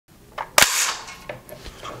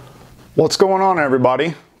What's going on,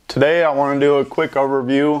 everybody? Today I want to do a quick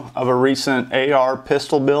overview of a recent AR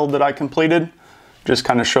pistol build that I completed. Just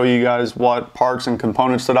kind of show you guys what parts and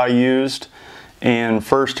components that I used. And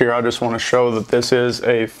first here, I just want to show that this is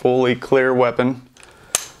a fully clear weapon.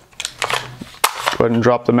 Go ahead and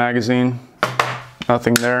drop the magazine.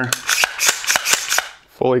 Nothing there.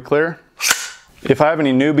 Fully clear. If I have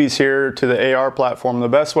any newbies here to the AR platform, the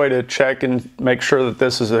best way to check and make sure that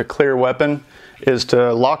this is a clear weapon is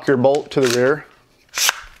to lock your bolt to the rear.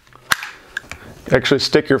 Actually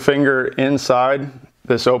stick your finger inside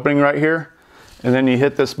this opening right here, and then you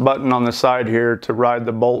hit this button on the side here to ride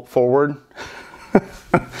the bolt forward.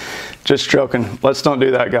 Just joking. Let's don't do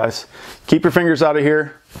that, guys. Keep your fingers out of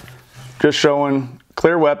here. Just showing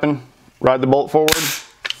clear weapon. Ride the bolt forward.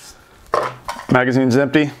 Magazine's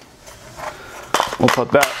empty. We'll put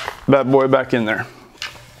that bad boy back in there.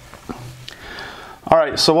 All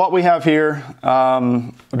right, so what we have here,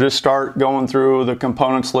 we'll just start going through the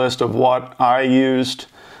components list of what I used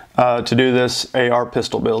to do this AR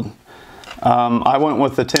pistol build. I went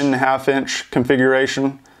with the 10.5 inch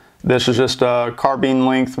configuration. This is just a carbine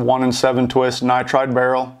length 1 7 twist nitride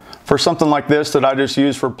barrel. For something like this that I just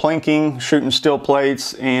use for plinking, shooting steel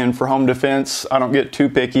plates, and for home defense, I don't get too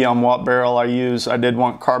picky on what barrel I use. I did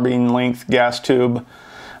want carbine length gas tube.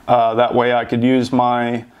 That way I could use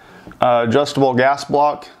my adjustable gas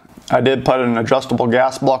block. I did put an adjustable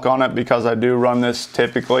gas block on it because I do run this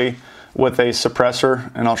typically with a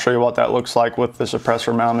suppressor, and I'll show you what that looks like with the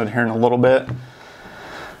suppressor mounted here in a little bit.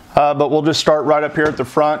 But we'll just start right up here at the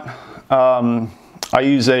front. I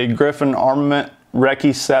use a Griffin Armament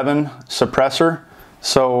Recce 7 suppressor.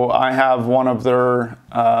 So I have one of their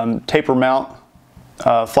taper mount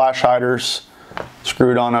flash hiders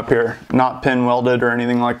screwed on up here. Not pin welded or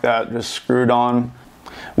anything like that, just screwed on.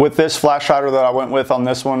 With this flash hider that I went with on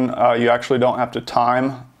this one, you actually don't have to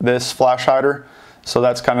time this flash hider, so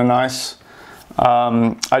that's kind of nice.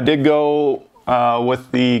 I did go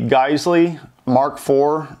with the Geissele Mark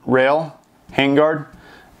IV rail handguard,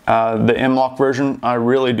 the M-LOK version. I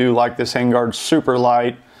really do like this handguard. Super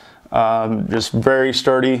light, just very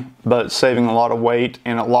sturdy, but saving a lot of weight,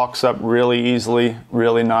 and it locks up really easily,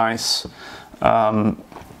 really nice.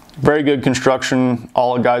 Very good construction,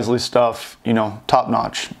 all of Geissele stuff, you know, top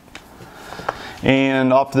notch.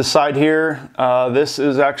 And off to the side here, this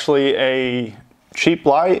is actually a cheap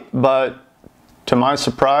light, but to my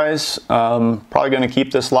surprise, probably going to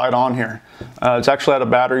keep this light on here. It's actually out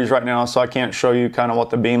of batteries right now, so I can't show you kind of what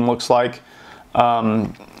the beam looks like.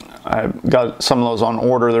 I've got some of those on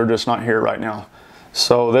order, they're just not here right now.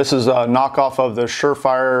 So this is a knockoff of the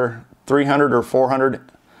Surefire 300 or 400.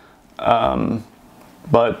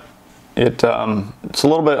 But it's a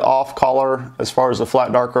little bit off color as far as the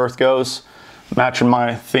flat dark earth goes, matching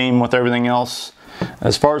my theme with everything else.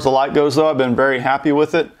 As far as the light goes though, I've been very happy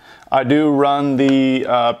with it. I do run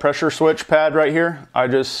the pressure switch pad right here. I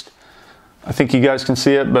think you guys can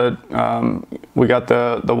see it, but we got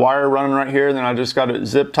the wire running right here, then I just got it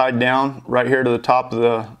zip tied down right here to the top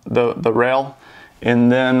of the rail.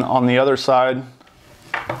 And then on the other side,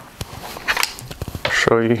 I'll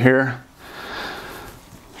show you here.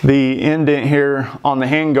 The indent here on the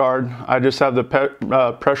handguard, I just have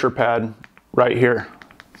the pressure pad right here.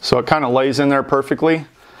 So it kind of lays in there perfectly.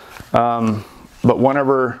 But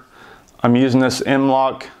whenever I'm using this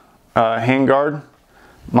M-LOK handguard,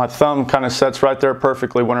 my thumb kind of sets right there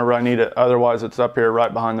perfectly whenever I need it. Otherwise it's up here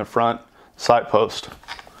right behind the front sight post.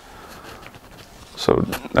 So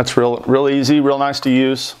that's real easy, real nice to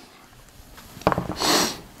use.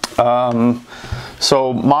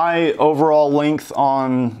 So my overall length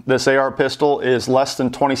on this AR pistol is less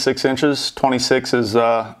than 26 inches. 26 is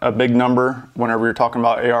a big number whenever you're talking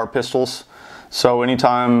about AR pistols. So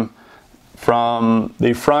anytime from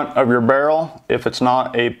the front of your barrel, if it's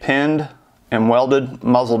not a pinned and welded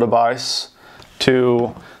muzzle device,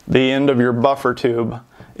 to the end of your buffer tube,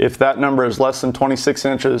 if that number is less than 26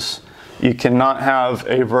 inches, you cannot have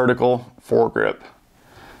a vertical foregrip.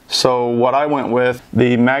 So what I went with,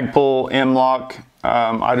 the Magpul M-LOK,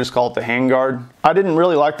 I just call it the handguard. I didn't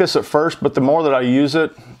really like this at first, but the more that I use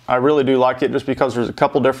it, I really do like it, just because there's a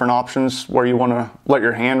couple different options where you want to let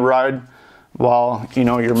your hand ride while, you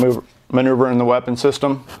know, you're maneuvering the weapon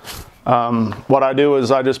system. What I do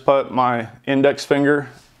is I just put my index finger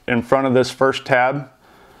in front of this first tab,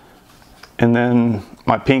 and then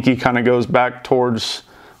my pinky kind of goes back towards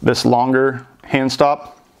this longer hand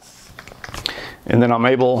stop, and then I'm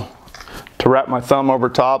able to wrap my thumb over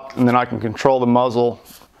top, and then I can control the muzzle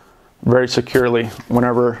very securely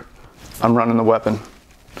whenever I'm running the weapon.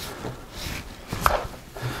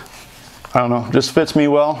 I don't know, just fits me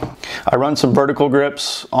well. I run some vertical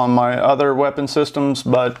grips on my other weapon systems,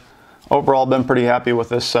 but overall been pretty happy with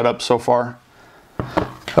this setup so far.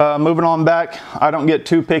 Moving on back, I don't get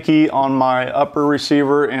too picky on my upper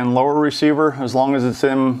receiver and lower receiver as long as it's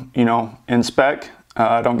in, in spec.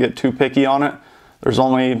 I don't get too picky on it. There's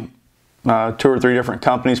only 2 or 3 different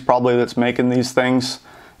companies probably that's making these things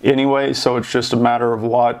anyway, so it's just a matter of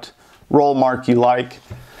what roll mark you like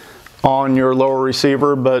on your lower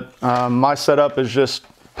receiver. But my setup is just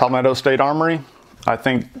Palmetto State Armory. I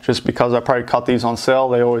think just because I probably caught these on sale,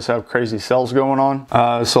 they always have crazy sales going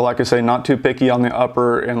on. So like I say, not too picky on the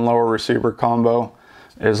upper and lower receiver combo.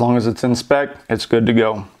 As long as it's in spec, it's good to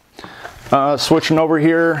go. Switching over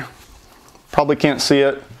here, probably can't see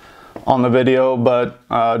it on the video, but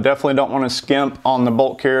definitely don't want to skimp on the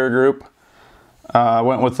bolt carrier group. I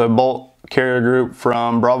went with the bolt carrier group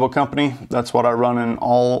from Bravo Company. That's what I run in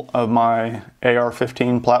all of my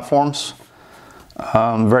AR-15 platforms.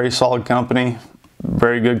 Very solid company.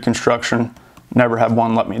 Very good construction. Never had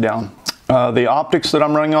one let me down. The optics that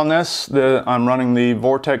I'm running on this, I'm running the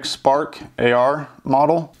Vortex Spark AR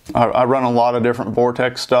model. I run a lot of different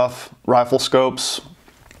Vortex stuff, rifle scopes,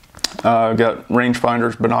 got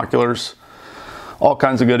rangefinders, binoculars, all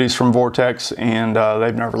kinds of goodies from Vortex, and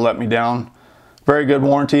they've never let me down. Very good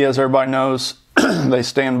warranty, as everybody knows. They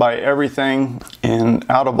stand by everything, and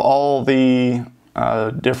out of all the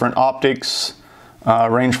different optics,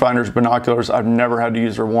 rangefinders, binoculars, I've never had to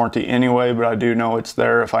use their warranty anyway, but I do know it's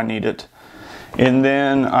there if I need it. And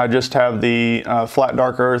then I just have the Flat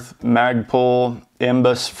Dark Earth Magpul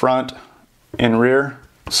MBUS front and rear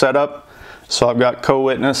setup. So I've got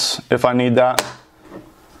co-witness if I need that.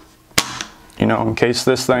 In case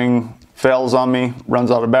this thing fails on me, runs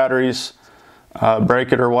out of batteries,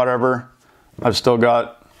 break it or whatever, I've still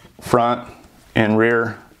got front and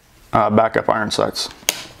rear backup iron sights.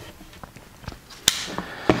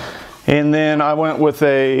 And then I went with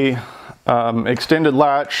a extended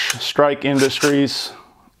latch Strike Industries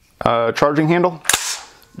charging handle,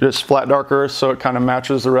 just Flat Dark Earth, so it kind of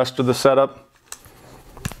matches the rest of the setup.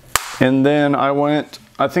 And then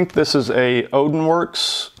I think this is a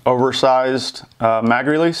Odinworks oversized mag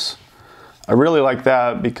release. I really like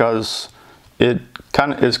that because it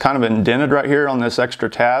is kind of indented right here on this extra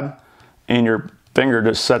tab, and your finger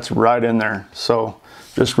just sets right in there. So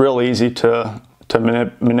just real easy to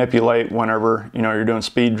manipulate whenever you're doing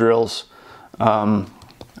speed drills, firing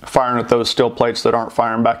at those steel plates that aren't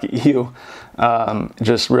firing back at you.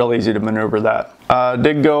 Just real easy to maneuver that.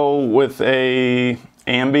 Did go with a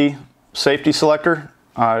ambi safety selector.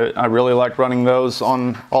 I really like running those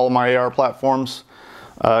on all of my AR platforms.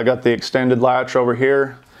 I got the extended latch over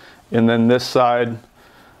here, and then this side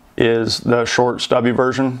is the short stubby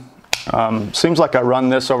version. Seems like I run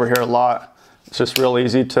this over here a lot. It's just real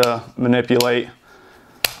easy to manipulate.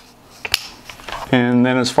 And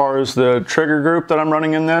then as far as the trigger group that I'm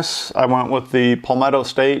running in this, I went with the Palmetto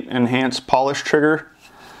State Enhanced Polish trigger.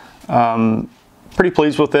 Pretty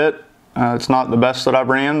pleased with it. It's not the best that I've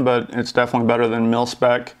ran, but it's definitely better than mil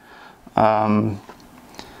spec. I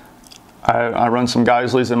run some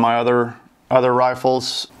Geissele's in my other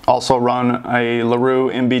rifles. Also run a LaRue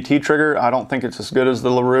MBT trigger. I don't think it's as good as the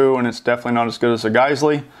LaRue, and it's definitely not as good as the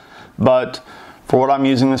Geissele, but for what I'm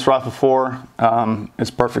using this rifle for,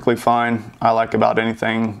 it's perfectly fine. I like about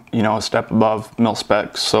anything, a step above mil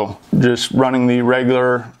specs. So just running the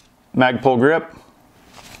regular Magpul grip,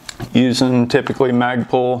 using typically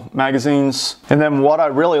Magpul magazines. And then what I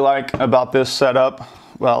really like about this setup,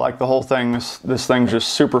 well, like the whole thing, this thing's just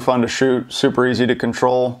super fun to shoot, super easy to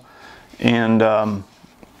control. And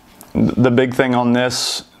the big thing on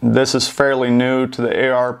this is fairly new to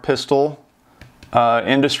the AR pistol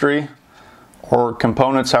industry, or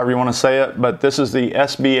components, however you want to say it, but this is the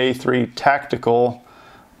SBA3 tactical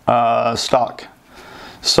stock.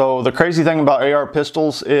 So the crazy thing about AR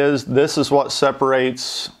pistols is this is what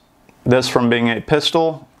separates this from being a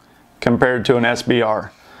pistol compared to an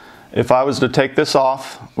SBR. If I was to take this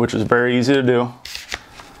off, which is very easy to do,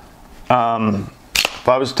 if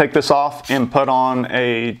I was to take this off and put on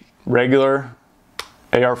a regular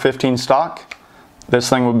AR-15 stock, this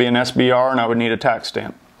thing would be an SBR and I would need a tax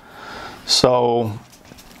stamp. So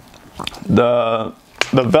the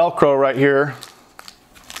Velcro right here,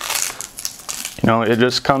 it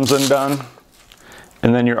just comes undone,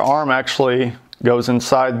 and then your arm actually goes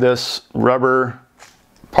inside this rubber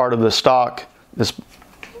part of the stock. This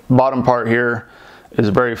bottom part here is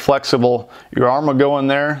very flexible. Your arm would go in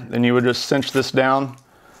there, then you would just cinch this down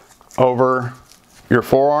over your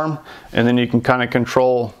forearm, and then you can kind of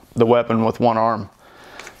control the weapon with one arm.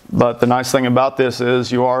 But the nice thing about this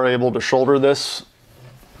is you are able to shoulder this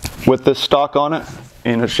with this stock on it,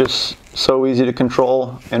 and it's just so easy to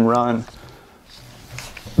control and run,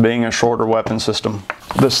 being a shorter weapon system.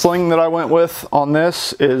 The sling that I went with on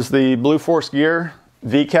this is the Blue Force Gear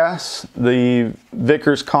VCAS, the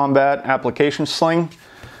Vickers Combat Application Sling.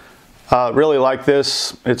 Really like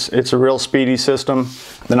this. It's a real speedy system.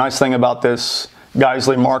 The nice thing about this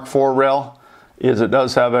Geissele Mark IV rail is it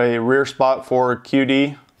does have a rear spot for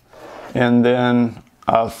QD, and then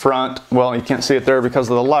front, well, you can't see it there because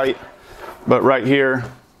of the light, but right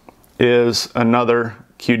here is another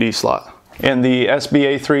QD slot. And the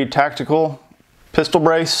SBA3 Tactical Pistol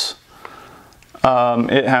Brace,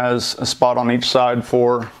 it has a spot on each side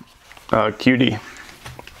for QD.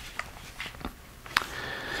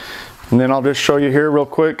 And then I'll just show you here real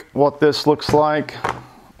quick what this looks like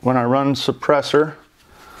when I run suppressor.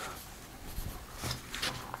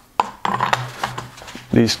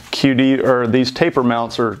 These QD, or these taper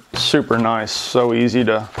mounts, are super nice. So easy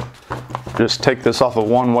to just take this off of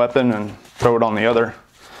one weapon and throw it on the other.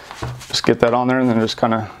 Just get that on there and then just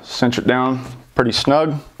kind of cinch it down pretty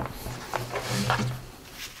snug.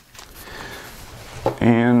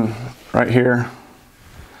 And right here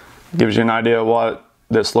gives you an idea of what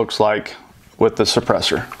this looks like with the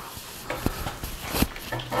suppressor.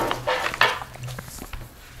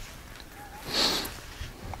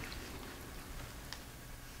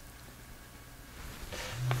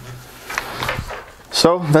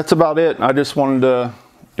 So that's about it. I just wanted to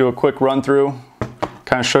do a quick run through,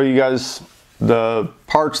 kind of show you guys the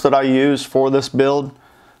parts that I use for this build.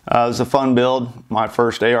 It was a fun build, my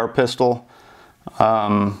first AR pistol.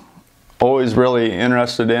 Always really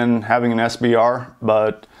interested in having an SBR,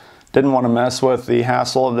 but didn't want to mess with the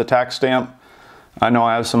hassle of the tax stamp. I know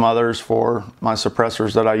I have some others for my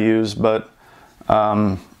suppressors that I use, but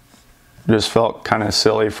just felt kind of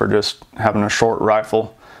silly for just having a short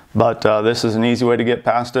rifle. But this is an easy way to get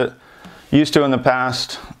past it. Used to in the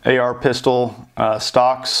past, AR pistol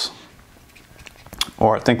stocks,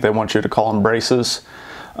 or I think they want you to call them braces.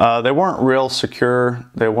 They weren't real secure,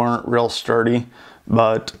 they weren't real sturdy,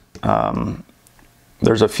 but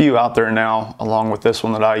there's a few out there now, along with this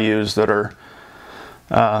one that I use, that are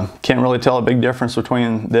can't really tell a big difference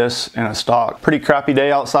between this and a stock. Pretty crappy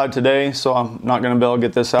day outside today, so I'm not going to be able to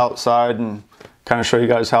get this outside and kind of show you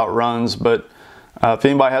guys how it runs. But if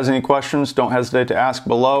anybody has any questions, don't hesitate to ask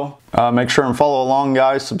below. Make sure and follow along,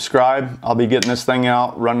 guys. Subscribe. I'll be getting this thing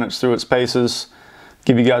out, running it through its paces,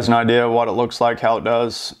 give you guys an idea of what it looks like, how it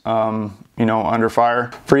does, you know, under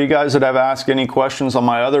fire. For you guys that have asked any questions on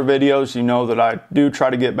my other videos, you know that I do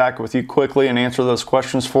try to get back with you quickly and answer those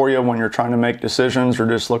questions for you when you're trying to make decisions or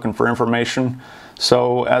just looking for information.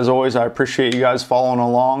 So as always, I appreciate you guys following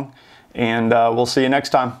along, and we'll see you next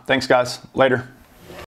time. Thanks, guys. Later.